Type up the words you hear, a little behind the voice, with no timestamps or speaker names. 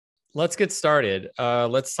Let's get started.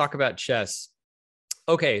 Let's talk about chess.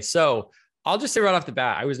 Okay, so I'll just say right off the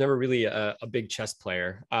bat, I was never really a big chess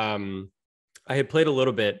player. I had played a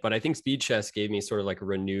little bit, but I think speed chess gave me sort of like a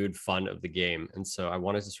renewed fun of the game. And so I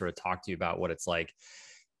wanted to sort of talk to you about what it's like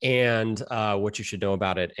and what you should know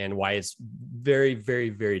about it and why it's very, very,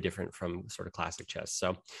 very different from sort of classic chess.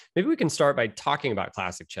 So maybe we can start by talking about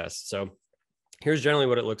classic chess. So here's generally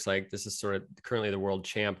what it looks like. This is sort of currently the world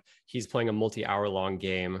champ. He's playing a multi-hour long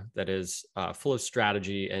game that is full of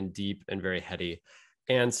strategy and deep and very heady.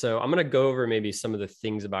 And so I'm going to go over maybe some of the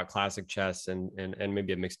things about classic chess and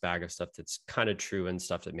maybe a mixed bag of stuff that's kind of true and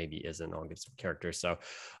stuff that maybe isn't. I'll give some characters. So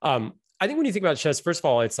I think when you think about chess, first of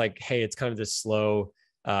all, it's like, hey, it's kind of this slow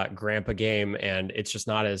grandpa game, and it's just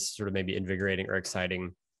not as sort of maybe invigorating or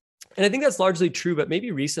exciting. And I think that's largely true, but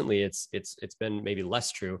maybe recently it's been maybe less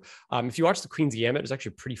true. If you watch The Queen's Gambit, it's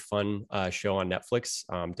actually a pretty fun show on Netflix.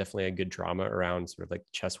 Definitely a good drama around sort of like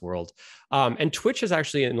the chess world. And Twitch has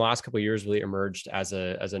actually in the last couple of years really emerged as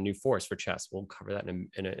a new force for chess. We'll cover that in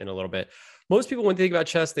a little bit. Most people, when they think about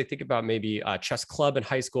chess, they think about maybe a chess club in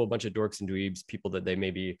high school, a bunch of dorks and dweebs, people that they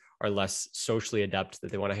maybe are less socially adept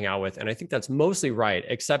that they want to hang out with. And I think that's mostly right,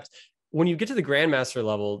 except when you get to the grandmaster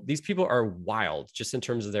level, these people are wild just in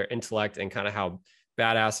terms of their intellect and kind of how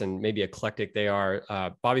badass and maybe eclectic they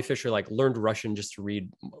are. Bobby Fischer like learned Russian just to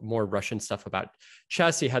read more Russian stuff about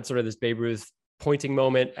chess. He had sort of this Babe Ruth pointing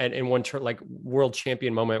moment and in one turn, like world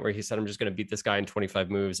champion moment where he said, I'm just going to beat this guy in 25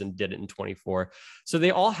 moves and did it in 24. So they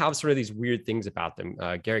all have sort of these weird things about them.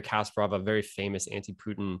 Garry Kasparov, a very famous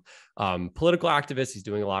anti-Putin political activist. He's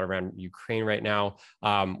doing a lot around Ukraine right now.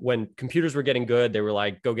 When computers were getting good, they were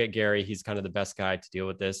like, go get Gary. He's kind of the best guy to deal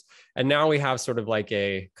with this. And now we have sort of like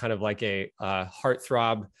a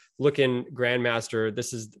heartthrob looking grandmaster.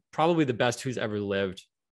 This is probably the best who's ever lived.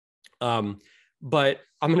 But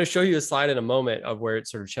I'm going to show you a slide in a moment of where it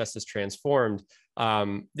sort of chess is transformed.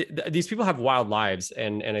 These people have wild lives.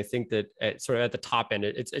 And I think that sort of at the top end,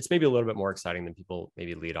 it's maybe a little bit more exciting than people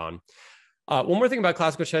maybe lead on. One more thing about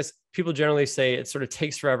classical chess, people generally say it sort of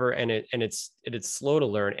takes forever and it's slow to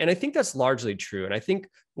learn. And I think that's largely true. And I think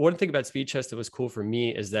one thing about speed chess that was cool for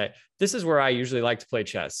me is that this is where I usually like to play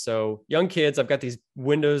chess. So young kids, I've got these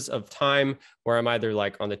windows of time where I'm either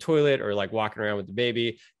like on the toilet or like walking around with the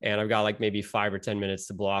baby. And I've got like maybe 5 or 10 minutes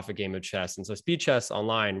to blow off a game of chess. And so speed chess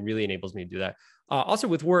online really enables me to do that. Also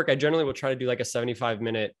with work, I generally will try to do like a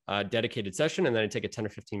 75-minute dedicated session, and then I take a 10 or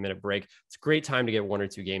 15-minute break. It's a great time to get 1 or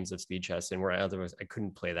 2 games of speed chess, and where otherwise I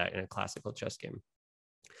couldn't play that in a classical chess game.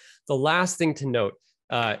 The last thing to note,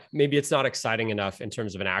 maybe it's not exciting enough in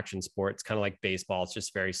terms of an action sport. It's kind of like baseball. It's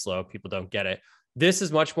just very slow. People don't get it. This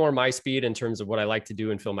is much more my speed in terms of what I like to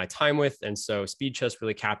do and fill my time with. And so speed chess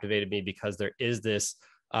really captivated me because there is this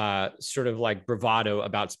sort of like bravado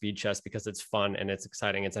about speed chess because it's fun and it's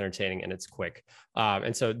exciting, it's entertaining, and it's quick.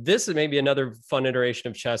 And so this is maybe another fun iteration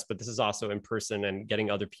of chess, but this is also in person, and getting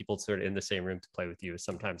other people sort of in the same room to play with you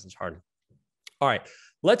sometimes it's hard. All right,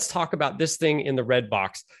 let's talk about this thing in the red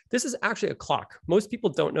box. This is actually a clock. Most people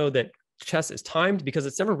don't know that chess is timed because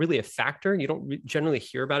it's never really a factor. You don't generally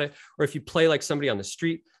hear about it. Or if you play like somebody on the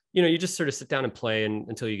street, you just sort of sit down and play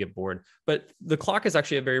until you get bored. But the clock is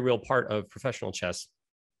actually a very real part of professional chess.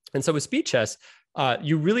 And so with speed chess,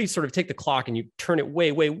 you really sort of take the clock and you turn it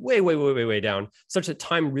way down, such that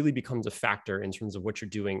time really becomes a factor in terms of what you're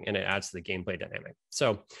doing, and it adds to the gameplay dynamic.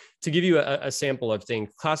 So to give you a sample of things,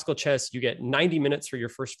 classical chess, you get 90 minutes for your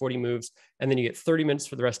first 40 moves, and then you get 30 minutes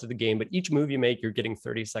for the rest of the game. But each move you make, you're getting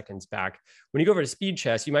 30 seconds back. When you go over to speed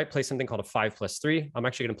chess, you might play something called a 5+3. I'm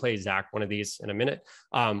actually going to play Zach one of these in a minute,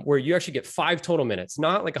 where you actually get 5 total minutes,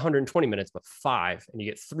 not like 120 minutes, but 5, and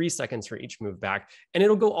you get 3 seconds for each move back. And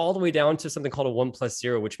it'll go all the way down to something called a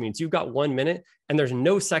 1+0, which means you've got 1 minute and there's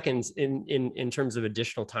no seconds in terms of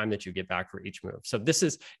additional time that you get back for each move. So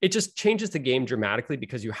it just changes the game dramatically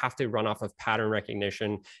because you have to run off of pattern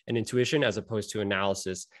recognition and intuition as opposed to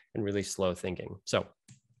analysis and really slow thinking. So,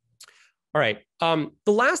 all right.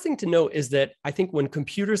 The last thing to note is that I think when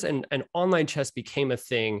computers and online chess became a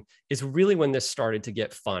thing is really when this started to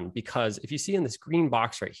get fun, because if you see in this green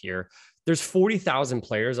box right here, there's 40,000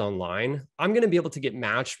 players online. I'm going to be able to get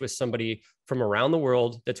matched with somebody from around the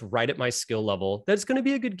world that's right at my skill level. That's going to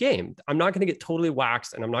be a good game. I'm not going to get totally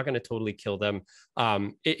waxed and I'm not going to totally kill them.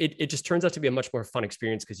 It just turns out to be a much more fun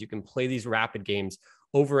experience because you can play these rapid games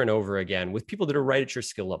over and over again with people that are right at your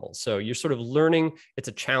skill level. So you're sort of learning. It's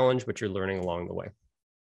a challenge, but you're learning along the way.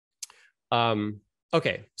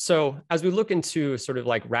 Okay, so as we look into sort of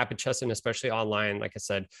like rapid chess and especially online, like I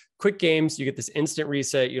said, quick games, you get this instant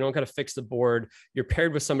reset. You don't kind of fix the board. You're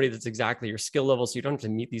paired with somebody that's exactly your skill level. So you don't have to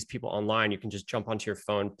meet these people online. You can just jump onto your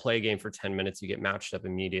phone, play a game for 10 minutes. You get matched up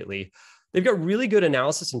immediately. They've got really good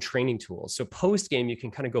analysis and training tools. So post game, you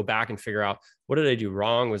can kind of go back and figure out, what did I do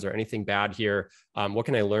wrong? Was there anything bad here? What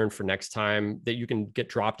can I learn for next time? That you can get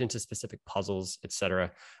dropped into specific puzzles, et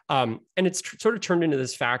cetera. And it's sort of turned into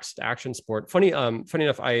this fast action sport. Funny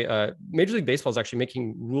enough, Major League Baseball is actually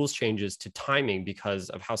making rules changes to timing because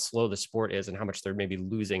of how slow the sport is and how much they're maybe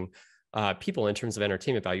losing people in terms of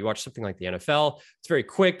entertainment value. You watch something like the NFL, it's very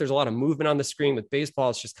quick. There's a lot of movement on the screen. With baseball,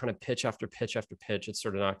 it's just kind of pitch after pitch after pitch. It's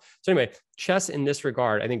sort of not. So anyway, chess in this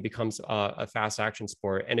regard, I think becomes a fast action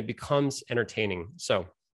sport and it becomes entertaining. So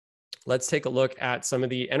let's take a look at some of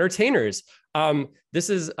the entertainers. This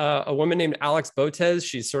is a woman named Alex Botez.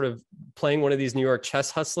 She's sort of playing one of these New York chess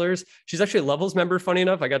hustlers. She's actually a Levels member, funny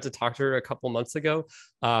enough. I got to talk to her a couple months ago.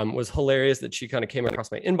 Was hilarious that she kind of came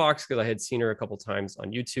across my inbox because I had seen her a couple times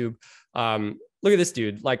on YouTube. Look at this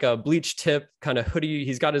dude, like a bleach tip kind of hoodie.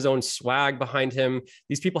 He's got his own swag behind him.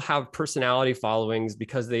 These people have personality followings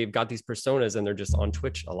because they've got these personas and they're just on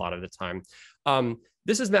Twitch a lot of the time.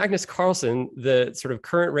 This is Magnus Carlsen, the sort of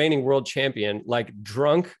current reigning world champion, like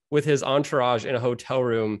drunk with his entourage in a hotel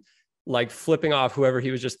room, like flipping off whoever he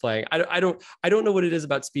was just playing. I don't know what it is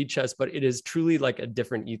about speed chess, but it is truly like a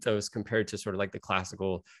different ethos compared to sort of like the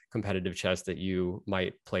classical competitive chess that you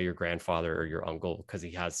might play your grandfather or your uncle because he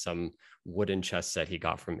has some wooden chess set he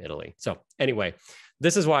got from Italy. So anyway,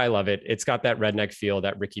 this is why I love it. It's got that redneck feel,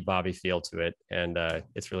 that Ricky Bobby feel to it, and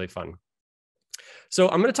it's really fun. So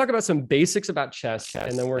I'm going to talk about some basics about chess,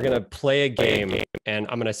 and then we're going to play a game, and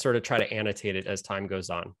I'm going to sort of try to annotate it as time goes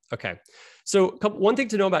on. Okay. So one thing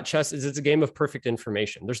to know about chess is it's a game of perfect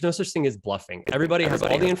information. There's no such thing as bluffing. Everybody has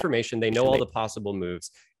all the information. They know all the possible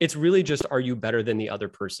moves. It's really just, are you better than the other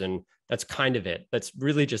person? That's kind of it. That's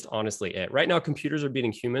really just honestly it. Right now, computers are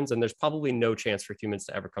beating humans, and there's probably no chance for humans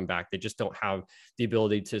to ever come back. They just don't have the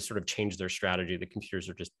ability to sort of change their strategy. The computers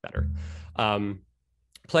are just better.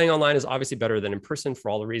 Playing online is obviously better than in person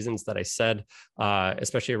for all the reasons that I said,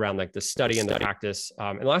 especially around like the study and the practice.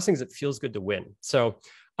 And the last thing is it feels good to win. So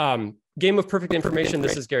game of perfect information.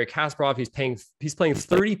 This is Gary Kasparov. He's playing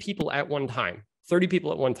 30 people at one time. 30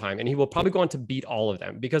 people at one time, and he will probably go on to beat all of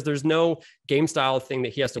them because there's no game style thing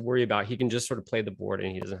that he has to worry about. He can just sort of play the board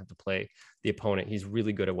and he doesn't have to play the opponent. He's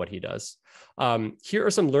really good at what he does. Here are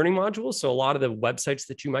some learning modules. So a lot of the websites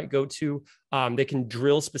that you might go to, they can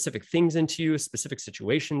drill specific things into you, specific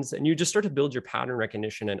situations, and you just start to build your pattern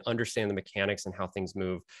recognition and understand the mechanics and how things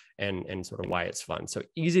move and sort of why it's fun. So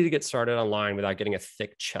easy to get started online without getting a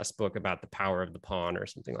thick chess book about the power of the pawn or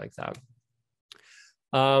something like that.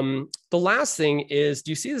 The last thing is,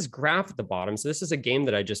 do you see this graph at the bottom? So this is a game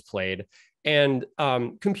that I just played, and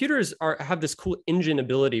computers have this cool engine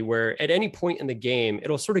ability where at any point in the game,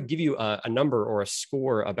 it'll sort of give you a number or a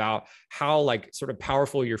score about how like sort of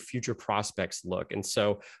powerful your future prospects look. And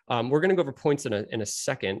so we're going to go over points in a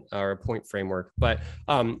second, or a point framework. But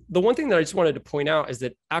the one thing that I just wanted to point out is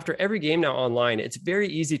that after every game now online, it's very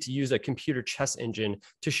easy to use a computer chess engine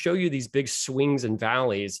to show you these big swings and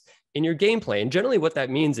valleys in your gameplay. And generally what that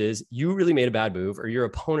means is you really made a bad move or your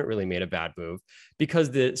opponent really made a bad move, because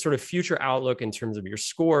the sort of future outlook in terms of your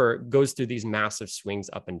score goes through these massive swings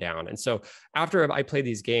up and down. And so after I play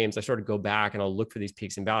these games, I sort of go back and I'll look for these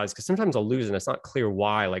peaks and valleys, because sometimes I'll lose and it's not clear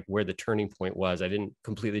why, like where the turning point was. I didn't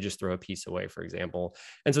completely just throw a piece away, for example.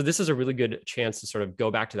 And so this is a really good chance to sort of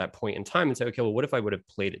go back to that point in time and say, okay, well, what if I would have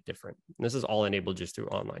played it different? And this is all enabled just through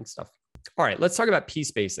online stuff. All right, let's talk about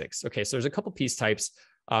piece basics. Okay, so there's a couple piece types.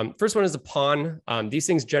 First one is a pawn. These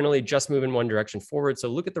things generally just move in one direction forward. So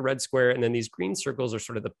look at the red square, and then these green circles are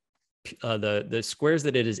sort of the squares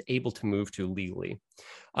that it is able to move to legally.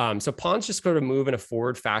 So pawns just sort of move in a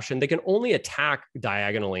forward fashion. They can only attack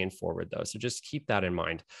diagonally and forward, though. So just keep that in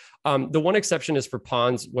mind. The one exception is for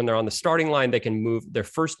pawns. When they're on the starting line, they can move their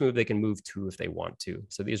first move. They can move two if they want to.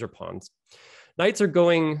 So these are pawns. Knights are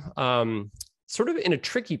going sort of in a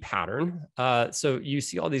tricky pattern. So you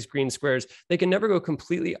see all these green squares. They can never go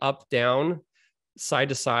completely up, down, side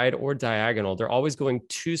to side, or diagonal. They're always going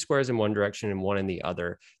two squares in one direction and one in the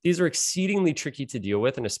other. These are exceedingly tricky to deal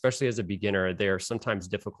with, and especially as a beginner, they are sometimes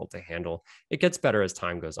difficult to handle. It gets better as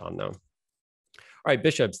time goes on, though. All right,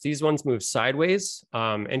 bishops. These ones move sideways,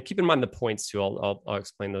 and keep in mind the points too. I'll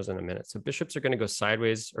explain those in a minute. So bishops are going to go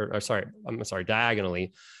sideways, or sorry, I'm sorry,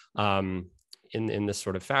 diagonally. in this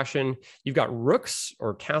sort of fashion. You've got rooks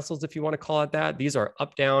or castles, if you want to call it that. These are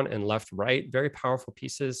up, down, and left, right. Very powerful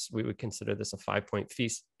pieces. We would consider this a 5-point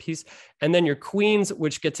piece. And then your queens,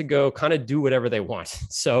 which get to go kind of do whatever they want.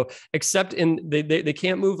 So except they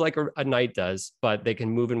can't move like a knight does, but they can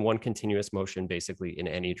move in one continuous motion, basically in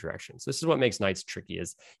any direction. So this is what makes knights tricky,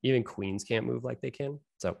 is even queens can't move like they can.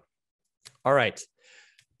 So, all right.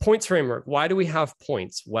 Points framework. Why do we have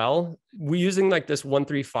points? Well, we're using like this 1,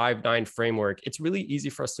 3, 5, 9 framework. It's really easy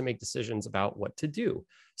for us to make decisions about what to do.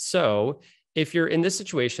 So if you're in this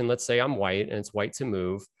situation, let's say I'm white and it's white to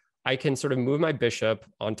move, I can sort of move my bishop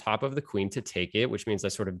on top of the queen to take it, which means I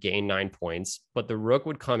sort of gain 9 points, but the rook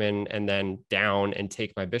would come in and then down and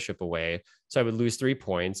take my bishop away. So I would lose 3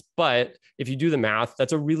 points. But if you do the math,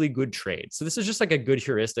 that's a really good trade. So this is just like a good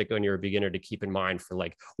heuristic when you're a beginner to keep in mind for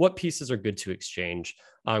like what pieces are good to exchange,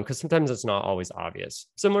 because sometimes it's not always obvious.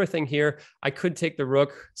 Similar thing here, I could take the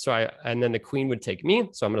rook, and then the queen would take me.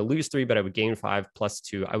 So I'm going to lose 3, but I would gain 5 plus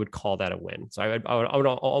 2. I would call that a win. So I would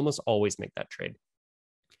almost always make that trade.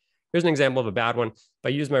 Here's an example of a bad one. If I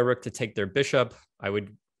use my rook to take their bishop, I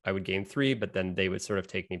would gain 3, but then they would sort of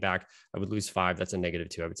take me back. I would lose 5. That's a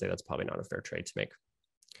 -2. I would say that's probably not a fair trade to make.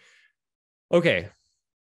 Okay,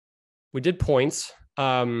 we did points.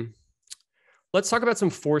 Let's talk about some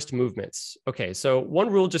forced movements. Okay, so one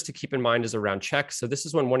rule just to keep in mind is around checks. So this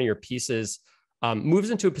is when one of your pieces moves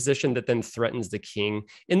into a position that then threatens the king.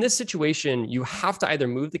 In this situation, you have to either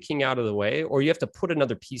move the king out of the way, or you have to put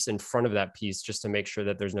another piece in front of that piece just to make sure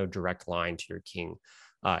that there's no direct line to your king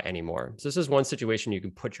anymore. So this is one situation you can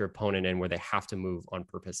put your opponent in where they have to move on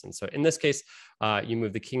purpose. And so in this case, you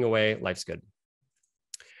move the king away, life's good.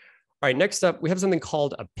 All right, next up, we have something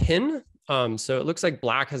called a pin. So it looks like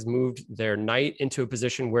black has moved their knight into a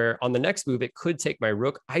position where on the next move, it could take my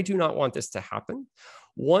rook. I do not want this to happen.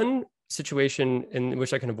 One situation in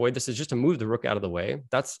which I can avoid this is just to move the rook out of the way.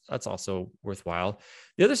 That's also worthwhile.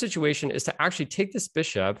 The other situation is to actually take this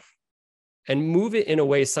bishop and move it in a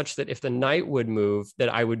way such that if the knight would move, that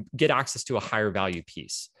I would get access to a higher value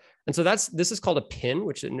piece. And so this is called a pin,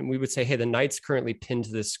 which we would say, hey, the knight's currently pinned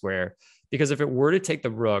to this square, because if it were to take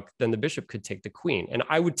the rook, then the bishop could take the queen, and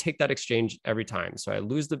I would take that exchange every time. So I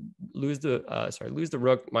lose the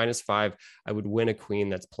rook -5. I would win a queen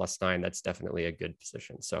that's +9. That's definitely a good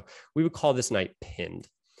position. So we would call this knight pinned.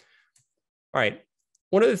 All right.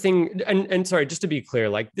 One other thing, and sorry, just to be clear,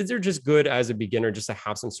 like these are just good as a beginner, just to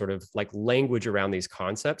have some sort of like language around these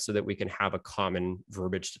concepts so that we can have a common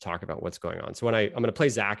verbiage to talk about what's going on. So when I'm going to play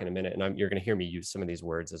Zach in a minute, and you're going to hear me use some of these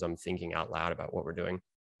words as I'm thinking out loud about what we're doing.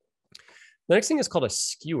 The next thing is called a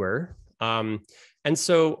skewer. And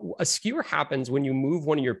so a skewer happens when you move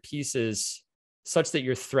one of your pieces such that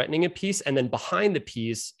you're threatening a piece, and then behind the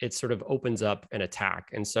piece, it sort of opens up an attack.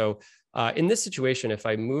 And so in this situation, if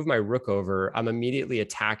I move my rook over, I'm immediately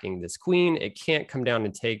attacking this queen. It can't come down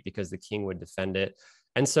and take because the king would defend it.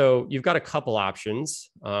 And so you've got a couple options.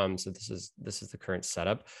 So this is the current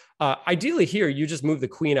setup. Ideally here, you just move the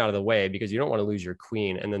queen out of the way because you don't want to lose your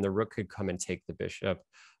queen. And then the rook could come and take the bishop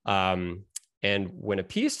and win a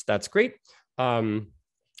piece. That's great.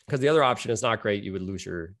 Because the other option is not great. You would lose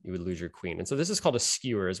your queen. And so this is called a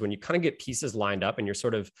skewer, is when you kind of get pieces lined up and you're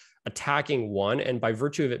sort of attacking one, and by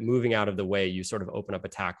virtue of it moving out of the way, you sort of open up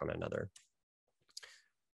attack on another.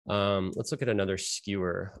 Let's look at another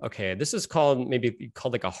skewer. Okay, this is maybe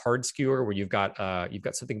called like a hard skewer, where you've got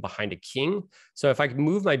something behind a king. So if I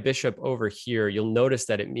move my bishop over here, you'll notice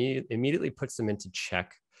that it immediately puts them into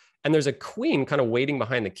check. And there's a queen kind of waiting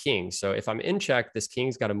behind the king. So if I'm in check, this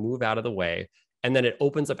king's got to move out of the way. And then it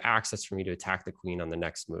opens up access for me to attack the queen on the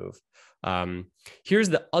next move. Here's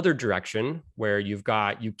the other direction where you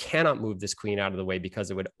cannot move this queen out of the way because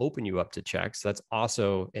it would open you up to check. So that's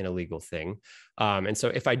also an illegal thing. And so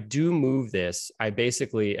if I do move this, I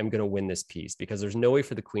basically am going to win this piece because there's no way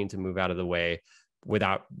for the queen to move out of the way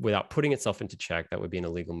without putting itself into check. That would be an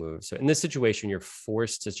illegal move. So in this situation, you're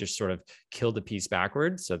forced to just sort of kill the piece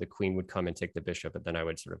backwards. So the queen would come and take the bishop, but then I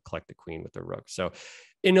would sort of collect the queen with the rook. So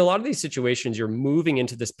in a lot of these situations, you're moving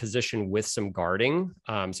into this position with some guarding.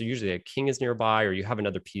 So usually a king is nearby, or you have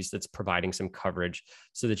another piece that's providing some coverage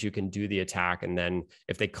so that you can do the attack. And then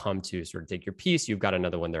if they come to sort of take your piece, you've got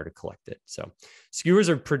another one there to collect it. So skewers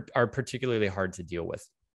are particularly hard to deal with.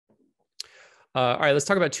 All right, let's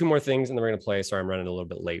talk about 2 more things and then we're going to play. Sorry, I'm running a little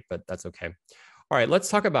bit late, but that's okay. All right, let's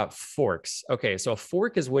talk about forks. Okay, so a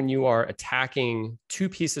fork is when you are attacking 2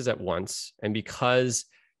 pieces at once. And because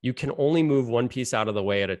you can only move one piece out of the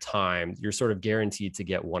way at a time, you're sort of guaranteed to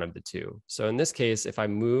get one of the 2. So in this case, if I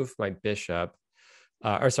move my bishop,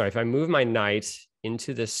 if I move my knight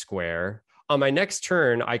into this square, on my next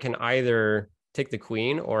turn, I can either take the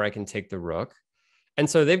queen, or I can take the rook. And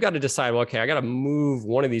so they've got to decide, well, okay, I got to move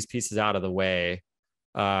one of these pieces out of the way.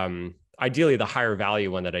 Ideally the higher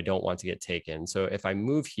value one that I don't want to get taken. So if I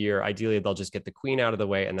move here, ideally they'll just get the queen out of the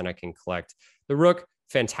way and then I can collect the rook.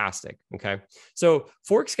 Fantastic. Okay. So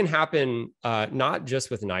forks can happen not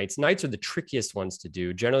just with knights. Knights are the trickiest ones to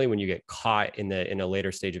do. Generally, when you get caught in a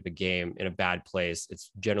later stage of a game in a bad place,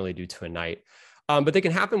 it's generally due to a knight. But they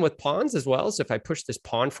can happen with pawns as well. So if I push this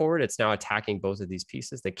pawn forward, it's now attacking both of these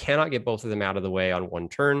pieces. They cannot get both of them out of the way on one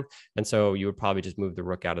turn. And so you would probably just move the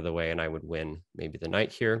rook out of the way and I would win maybe the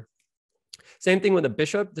knight here. Same thing with a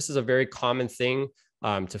bishop. This is a very common thing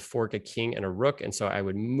to fork a king and a rook. And so I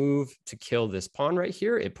would move to kill this pawn right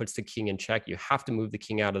here. It puts the king in check. You have to move the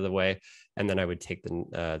king out of the way. And then I would take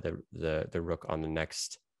the rook on the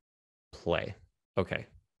next play. Okay.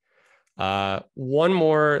 One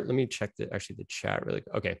more, let me check the chat really.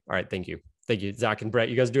 Okay. All right. Thank you. Thank you, Zach and Brett.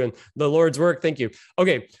 You guys doing the Lord's work. Thank you.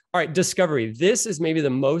 Okay. All right. Discovery. This is maybe the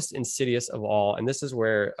most insidious of all. And this is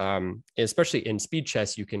where, especially in speed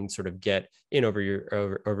chess, you can sort of get in over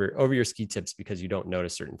your ski tips because you don't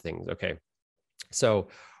notice certain things. Okay. So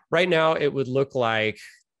right now it would look like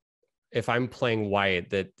if I'm playing white,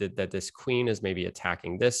 that this queen is maybe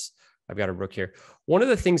attacking this. I've got a rook here. One of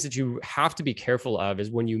the things that you have to be careful of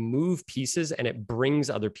is when you move pieces and it brings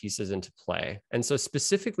other pieces into play. And so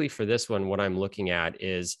specifically for this one, what I'm looking at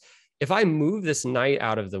is if I move this knight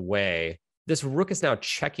out of the way, this rook is now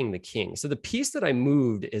checking the king. So the piece that I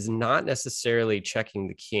moved is not necessarily checking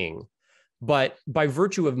the king, but by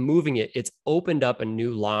virtue of moving it, it's opened up a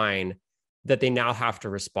new line that they now have to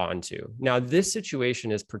respond to. Now, this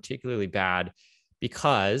situation is particularly bad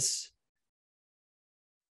because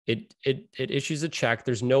it issues a check.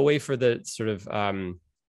 There's no way for the sort of,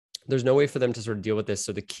 there's no way for them to sort of deal with this.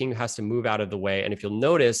 So the king has to move out of the way. And if you'll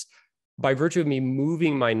notice, by virtue of me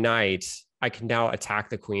moving my knight, I can now attack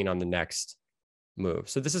the queen on the next move.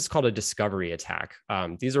 So this is called a discovery attack.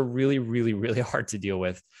 These are really, really, really hard to deal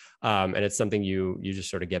with. And it's something you just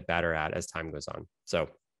sort of get better at as time goes on. So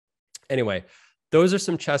anyway, those are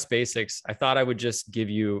some chess basics. I thought I would just give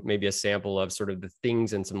you maybe a sample of sort of the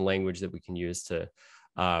things and some language that we can use to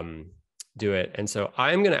do it. And so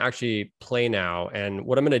I'm going to actually play now. And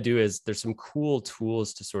what I'm going to do is there's some cool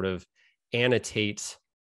tools to sort of annotate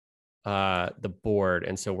the board.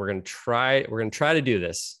 And so we're going to try to do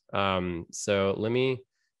this. So let me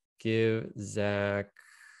give Zach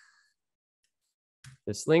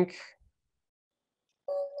this link.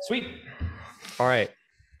 Sweet. All right.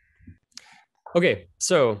 Okay.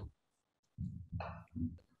 So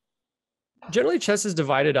generally chess is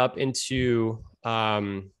divided up into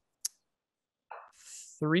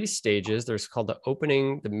 3 stages. There's called the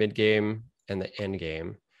opening, the mid game, and the end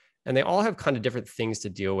game. And they all have kind of different things to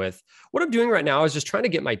deal with. What I'm doing right now is just trying to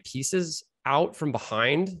get my pieces out from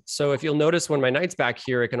behind. So if you'll notice when my knight's back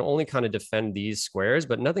here, it can only kind of defend these squares,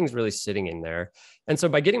 but nothing's really sitting in there. And so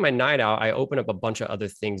by getting my knight out, I open up a bunch of other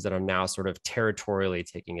things that I'm now sort of territorially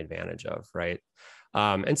taking advantage of, right?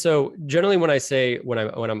 And so generally when I say, when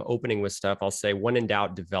I'm opening with stuff, I'll say when in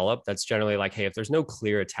doubt, develop. That's generally like, hey, if there's no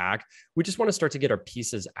clear attack, we just want to start to get our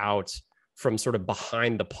pieces out from sort of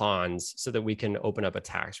behind the pawns so that we can open up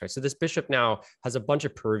attacks, right? So this bishop now has a bunch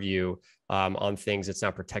of purview on things. It's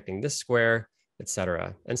now protecting this square,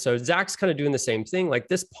 etc. And so Zach's kind of doing the same thing. Like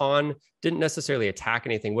this pawn didn't necessarily attack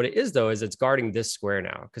anything. What it is though, is it's guarding this square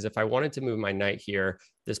now, because if I wanted to move my knight here,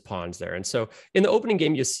 this pawn's there. And so in the opening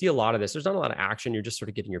game, you see a lot of this. There's not a lot of action. You're just sort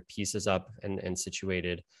of getting your pieces up and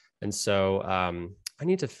situated. And so I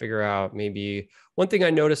need to figure out maybe one thing I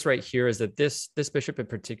noticed right here is that this bishop in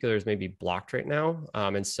particular is maybe blocked right now.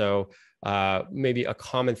 And so maybe a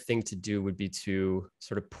common thing to do would be to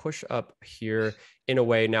sort of push up here in a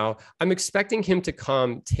way. Now I'm expecting him to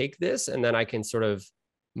come take this and then I can sort of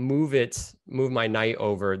move my knight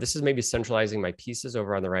over. This is maybe centralizing my pieces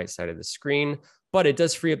over on the right side of the screen, but it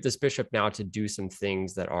does free up this bishop now to do some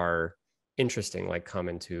things that are interesting, like come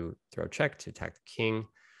into throw check to attack the king.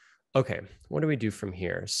 Okay, what do we do from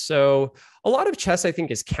here? So a lot of chess, I think,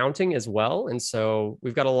 is counting as well. And so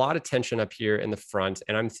we've got a lot of tension up here in the front.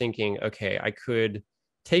 And I'm thinking, okay, I could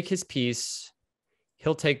take his piece.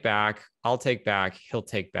 He'll take back. I'll take back. He'll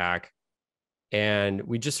take back. And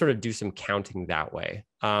we just sort of do some counting that way.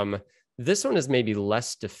 This one is maybe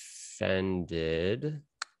less defended.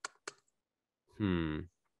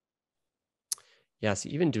 Yeah, so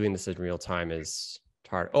even doing this in real time is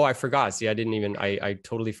hard. Oh, I forgot. See, I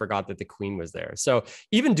totally forgot that the queen was there. So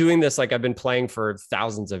even doing this, like I've been playing for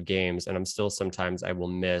thousands of games and I'm still sometimes I will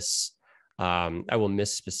miss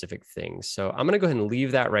specific things. So I'm going to go ahead and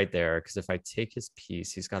leave that right there because if I take his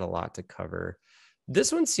piece, he's got a lot to cover.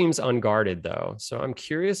 This one seems unguarded though. So I'm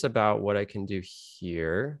curious about what I can do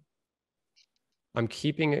here. I'm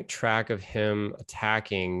keeping track of him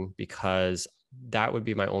attacking because that would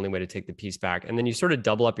be my only way to take the piece back. And then you sort of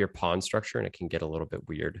double up your pawn structure and it can get a little bit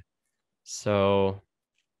weird. So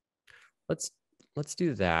let's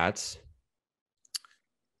do that.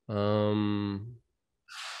 If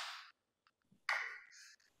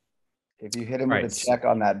you hit him with a check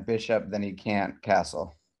on that bishop, then he can't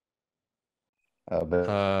castle.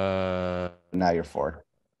 But now you're forward.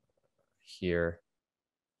 Here.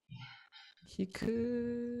 He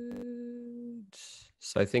could.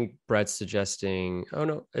 So I think Brett's suggesting. Oh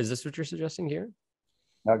no, is this what you're suggesting here?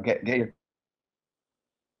 No, get your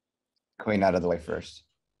queen out of the way first.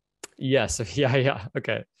 Yes. Yeah.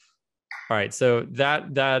 Okay. All right. So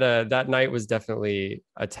that knight was definitely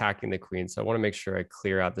attacking the queen. So I want to make sure I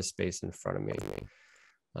clear out the space in front of me.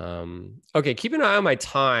 Okay, keep an eye on my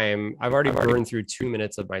time. I've already burned through 2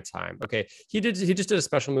 minutes of my time. Okay, he just did a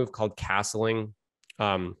special move called castling,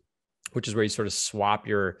 which is where you sort of swap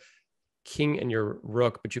your king and your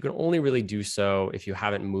rook, but you can only really do so if you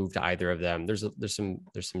haven't moved either of them. There's some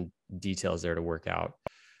details there to work out,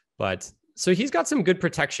 but so he's got some good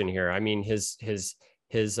protection here. I mean, his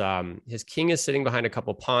king is sitting behind a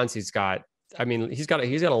couple pawns. He's got a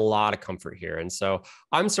lot of comfort here. And so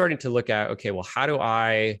I'm starting to look at, okay, well, how do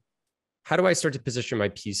I start to position my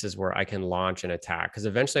pieces where I can launch an attack? Because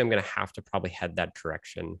eventually I'm going to have to probably head that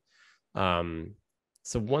direction.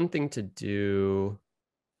 So one thing to do,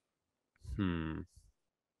 I'm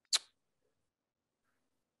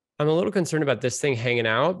a little concerned about this thing hanging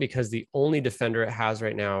out because the only defender it has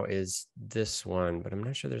right now is this one, but I'm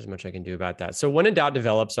not sure there's much I can do about that. So when in doubt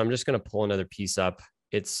develops, so I'm just going to pull another piece up.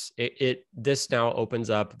 This now opens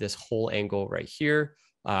up this whole angle right here.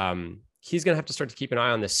 He's going to have to start to keep an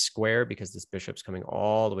eye on this square because this bishop's coming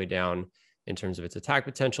all the way down in terms of its attack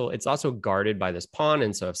potential. It's also guarded by this pawn.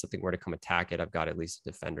 And so if something were to come attack it, I've got at least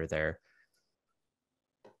a defender there.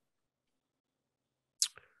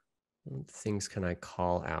 What things can I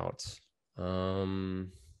call out?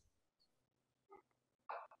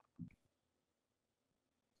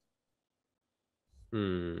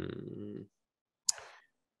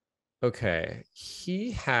 Okay,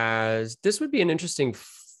 this would be an interesting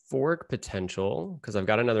fork potential because I've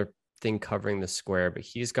got another thing covering the square, but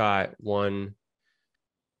he's got 1,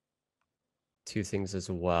 2 things as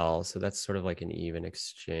well. So that's sort of like an even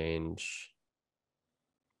exchange.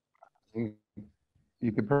 You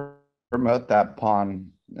could promote that pawn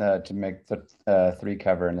to make the 3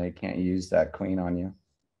 cover, and they can't use that queen on you.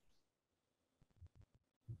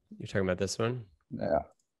 You're talking about this one?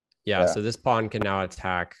 Yeah. So this pawn can now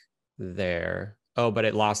attack there. Oh, but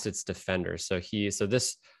it lost its defender. So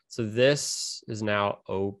this is now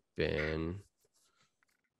open.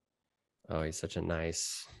 Oh, he's such a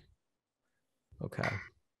nice. Okay.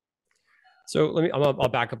 So I'll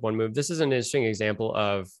back up one move. This is an interesting example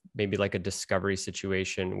of maybe like a discovery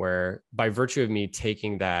situation where by virtue of me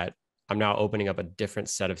taking that, I'm now opening up a different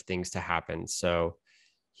set of things to happen. So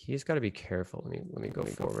he's got to be careful. Let me go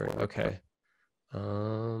forward. Okay.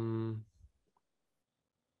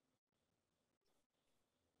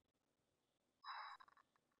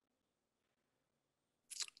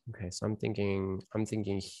 Okay, so I'm thinking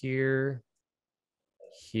here,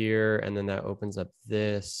 and then that opens up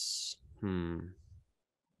this. I'm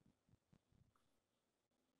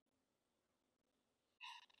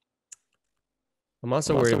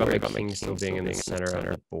also worried about my king still being in the center of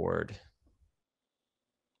the board.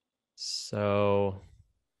 So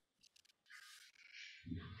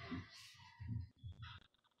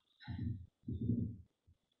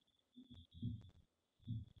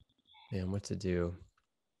man, what to do?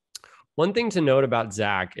 One thing to note about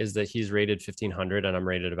Zach is that he's rated 1500 and I'm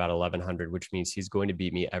rated about 1100, which means he's going to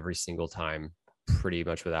beat me every single time, pretty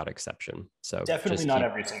much without exception. So definitely not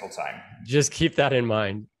every single time. Just keep that in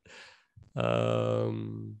mind.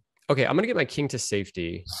 Okay, I'm gonna get my king to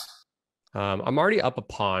safety. I'm already up a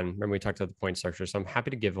pawn. Remember we talked about the point structure, so I'm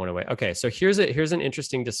happy to give one away. Okay, so here's an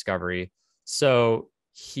interesting discovery. So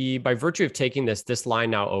by virtue of taking this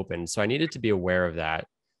line now open. So I needed to be aware of that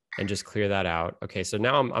and just clear that out. Okay, so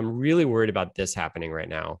now I'm really worried about this happening right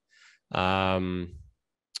now.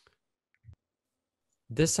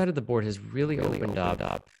 This side of the board has really opened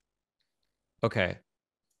up. Okay,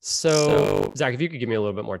 so Zach, if you could give me a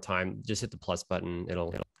little bit more time, just hit the plus button.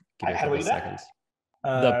 It'll give me a couple of seconds.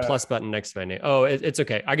 The plus button next to my name. Oh, it's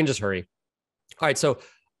okay. I can just hurry. All right, so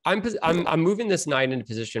I'm moving this knight into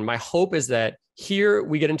position. My hope is that here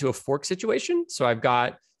we get into a fork situation. So I've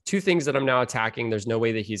got 2 things that I'm now attacking. There's no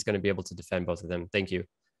way that he's going to be able to defend both of them. Thank you.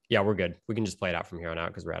 Yeah, we're good. We can just play it out from here on out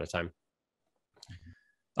because we're out of time.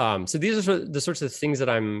 So these are the sorts of things that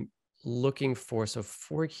I'm looking for. So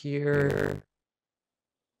fork here.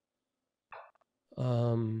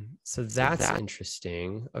 So that's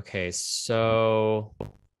interesting. Okay, so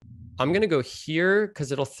I'm going to go here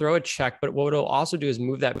because it'll throw a check, but what it'll also do is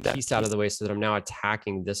move that piece out of the way so that I'm now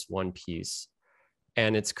attacking this one piece.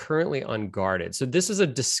 And it's currently unguarded. So this is a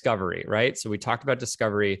discovery, right? So we talked about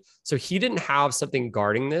discovery. So he didn't have something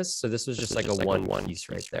guarding this. So this was just like a one piece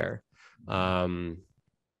right there.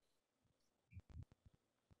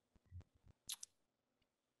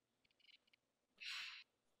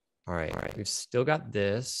 All right, we've still got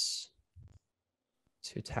this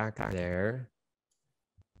to attack there.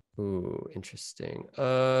 Ooh, interesting.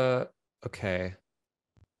 Okay.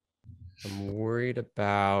 I'm worried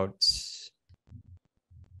about,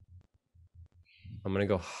 I'm gonna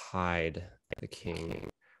go hide the king.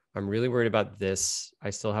 I'm really worried about this.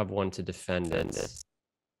 I still have one to defend it.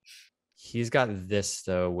 He's got this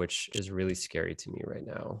though, which is really scary to me right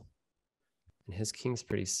now. And his king's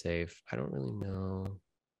pretty safe. I don't really know.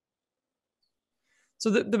 So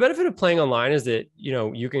the benefit of playing online is that, you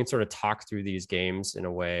know, you can sort of talk through these games in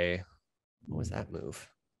a way. What was that move?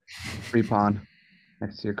 Free pawn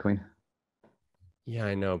next to your queen. Yeah,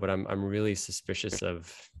 I know, but I'm really suspicious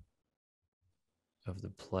of the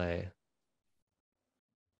play.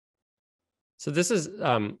 So this is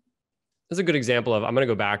a good example of, I'm going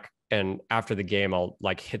to go back and after the game, I'll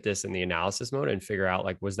like hit this in the analysis mode and figure out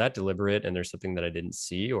like, was that deliberate and there's something that I didn't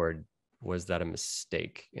see, or was that a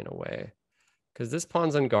mistake in a way? Because this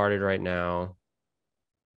pawn's unguarded right now.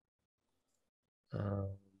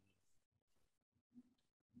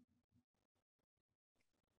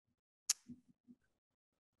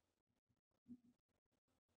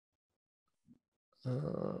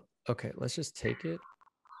 Okay, let's just take it.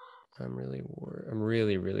 I'm really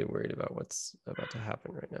worried about what's about to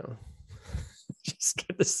happen right now. Just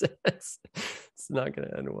get the sense it's not going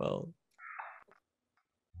to end well.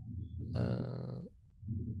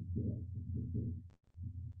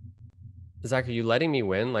 Zach, are you letting me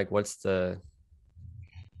win? Like, what's the?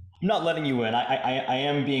 I'm not letting you win. I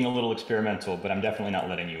am being a little experimental, but I'm definitely not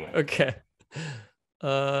letting you win. Okay.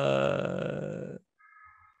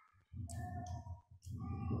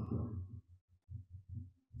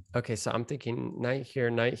 Okay, so I'm thinking knight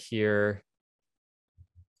here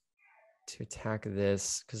to attack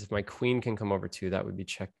this, because if my queen can come over too, that would be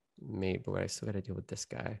checkmate, but I still got to deal with this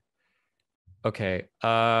guy. Okay.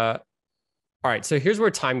 All right, so here's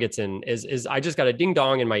where time gets in, is I just got a ding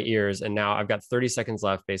dong in my ears, and now I've got 30 seconds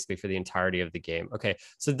left basically for the entirety of the game. Okay,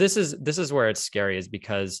 so this is where it's scary, is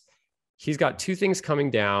because he's got two things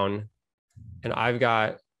coming down, and I've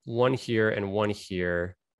got one here and one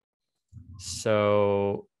here.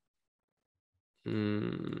 So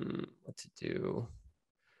what to do?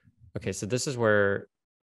 Okay, so this is where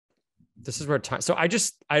time. So I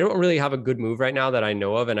don't really have a good move right now that I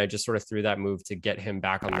know of, and I just sort of threw that move to get him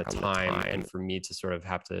back on the time, and for me to sort of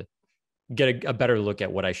have to get a better look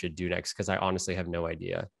at what I should do next, because I honestly have no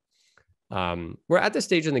idea. We're at the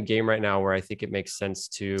stage in the game right now where I think it makes sense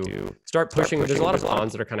to start pushing. There's a lot of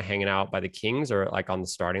pawns that are kind of hanging out by the kings, or like on the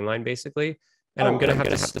starting line basically, and I'm gonna have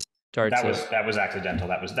to start. That was accidental.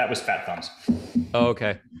 That was fat thumbs. Oh,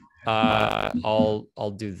 okay.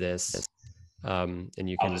 I'll do this. And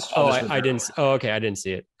you can. I didn't. Oh, okay. I didn't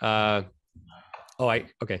see it. Okay. I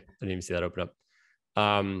didn't even see that open up.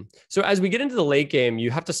 So as we get into the late game, you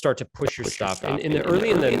have to start to push your stuff. And in the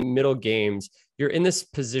early and the middle games, you're in this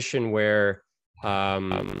position where,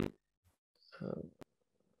 in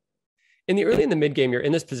the early and the mid game, you're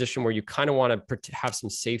in this position where you kind of want to have some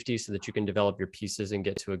safety so that you can develop your pieces and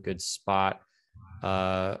get to a good spot.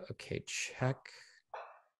 Okay, check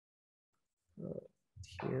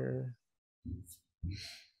here.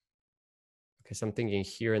 Okay, so I'm thinking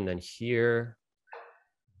here and then here.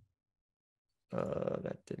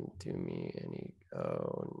 That didn't do me any.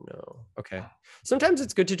 Oh no. Okay. Sometimes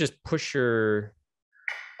it's good to just push your.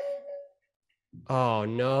 Oh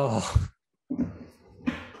no.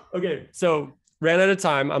 Okay, so ran out of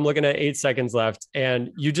time. I'm looking at 8 seconds left,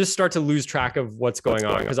 and you just start to lose track of what's going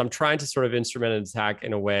on, because I'm trying to sort of instrument an attack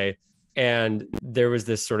in a way. And there was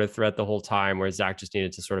this sort of threat the whole time where Zach just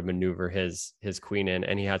needed to sort of maneuver his queen in,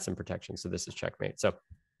 and he had some protection. So this is checkmate. So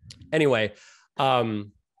anyway,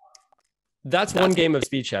 that's one game of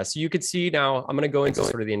speed chess. So you could see now I'm going to go into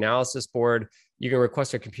sort of the analysis board. You can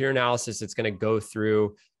request a computer analysis. It's going to go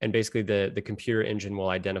through, and basically the computer engine will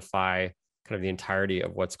identify kind of the entirety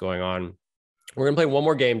of what's going on. We're going to play one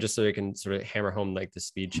more game just so we can sort of hammer home like the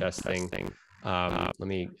speed chess thing. Let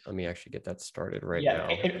me actually get that started right now.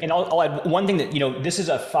 And I'll add one thing that, this is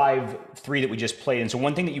a 5-3 that we just played. And so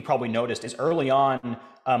one thing that you probably noticed is early on,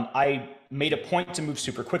 I made a point to move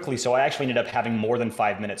super quickly, so I actually ended up having more than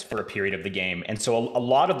 5 minutes for a period of the game. And so a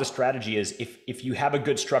lot of the strategy is if you have a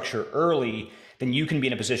good structure early, then you can be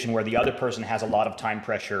in a position where the other person has a lot of time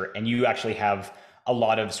pressure and you actually have a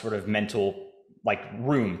lot of sort of mental like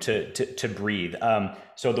room to breathe.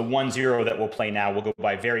 So the 1-0 that we'll play now will go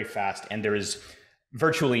by very fast, and there is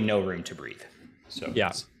virtually no room to breathe. So yeah,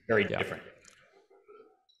 it's very different.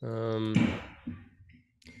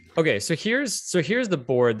 Okay, so here's the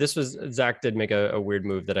board. This was Zach did make a weird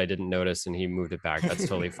move that I didn't notice, and he moved it back. That's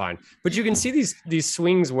totally fine. But you can see these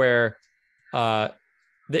swings where the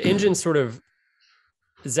engine sort of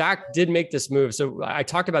Zach did make this move. So I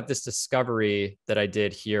talked about this discovery that I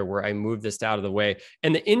did here where I moved this out of the way,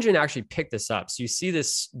 and the engine actually picked this up. So you see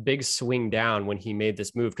this big swing down when he made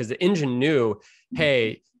this move because the engine knew,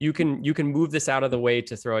 hey, you can move this out of the way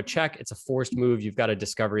to throw a check. It's a forced move. You've got a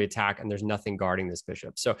discovery attack and there's nothing guarding this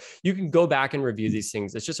bishop. So you can go back and review these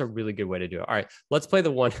things. It's just a really good way to do it. All right, let's play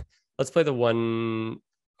the one.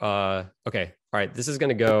 Okay. All right. This is going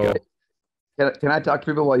to go. Can I talk to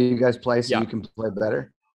people while you guys play so you can play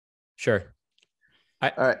better? Sure.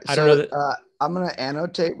 All right. I don't know that. I'm going to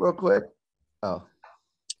annotate real quick. Oh.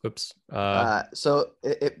 Oops. So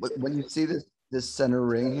when you see this center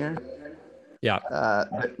ring here,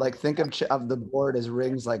 like think of the board as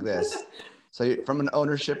rings like this. So from an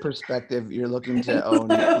ownership perspective, you're looking to own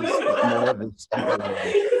more of the center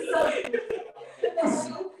ring.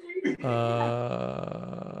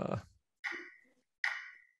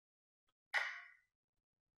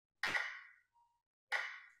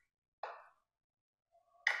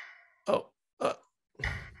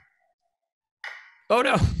 Oh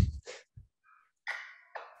no.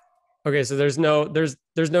 Okay, so there's no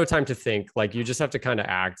time to think. Like you just have to kind of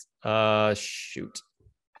act. Shoot.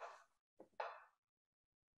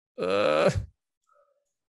 What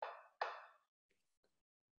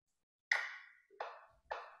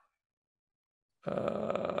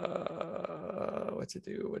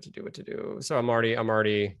to do. So I'm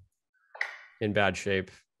already in bad shape.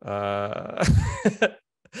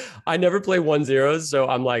 I never play 1-0s, so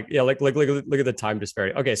I'm like, yeah, look at the time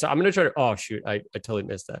disparity. Okay, so I'm gonna try to. Oh shoot, I totally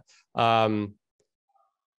missed that. All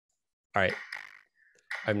right,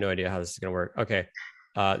 I have no idea how this is gonna work. Okay,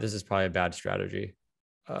 this is probably a bad strategy.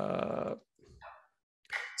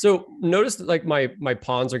 So notice that like my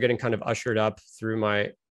pawns are getting kind of ushered up through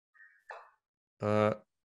my. Oh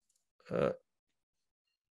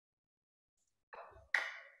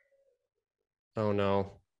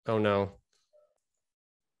no! Oh no!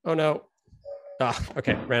 Oh no.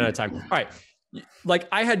 Okay. Ran out of time. All right. Like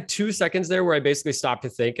I had 2 seconds there where I basically stopped to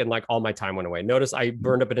think and like all my time went away. Notice I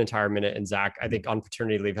burned up an entire minute, and Zach, I think on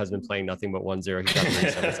paternity leave, has been playing nothing but 1-0. He's got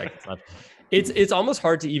 37 seconds left. It's almost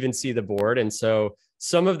hard to even see the board. And so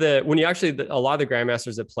a lot of the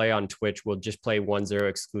grandmasters that play on Twitch will just play 1-0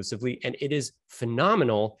 exclusively. And it is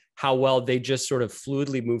phenomenal how well they just sort of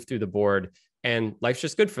fluidly move through the board, and life's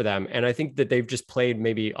just good for them. And I think that they've just played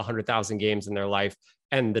maybe 100,000 games in their life,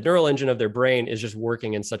 and the neural engine of their brain is just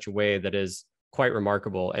working in such a way that is quite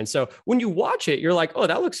remarkable. And so when you watch it, you're like, oh,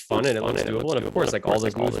 that looks fun and it looks doable. And of course, like all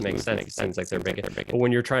those moves make sense. It seems like they're making. But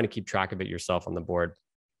when you're trying to keep track of it yourself on the board,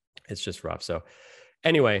 it's just rough. So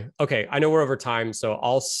anyway, okay, I know we're over time, so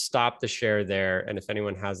I'll stop the share there. And if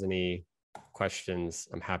anyone has any questions,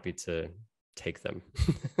 I'm happy to take them.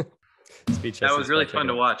 That was really fun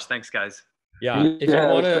to watch. Thanks, guys. Yeah,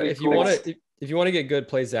 if you want to get good,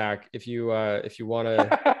 play Zach. If you want to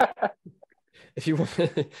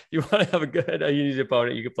have a good unique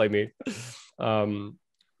opponent, you can play me.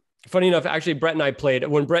 Funny enough, actually, Brett and I played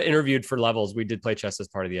when Brett interviewed for Levels. We did play chess as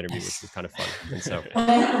part of the interview, which was kind of fun. And so,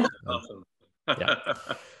 awesome.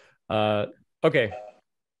 Yeah. Okay.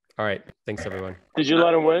 All right. Thanks, everyone. Did you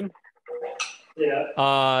let him win? Yeah.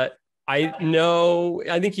 I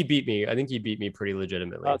think he beat me. I think he beat me pretty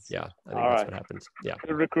legitimately. I think that's what happens. Yeah.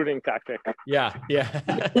 Good recruiting tactic. Yeah. All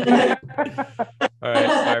right.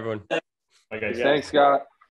 Bye, everyone. Bye, guys. Thanks, Scott.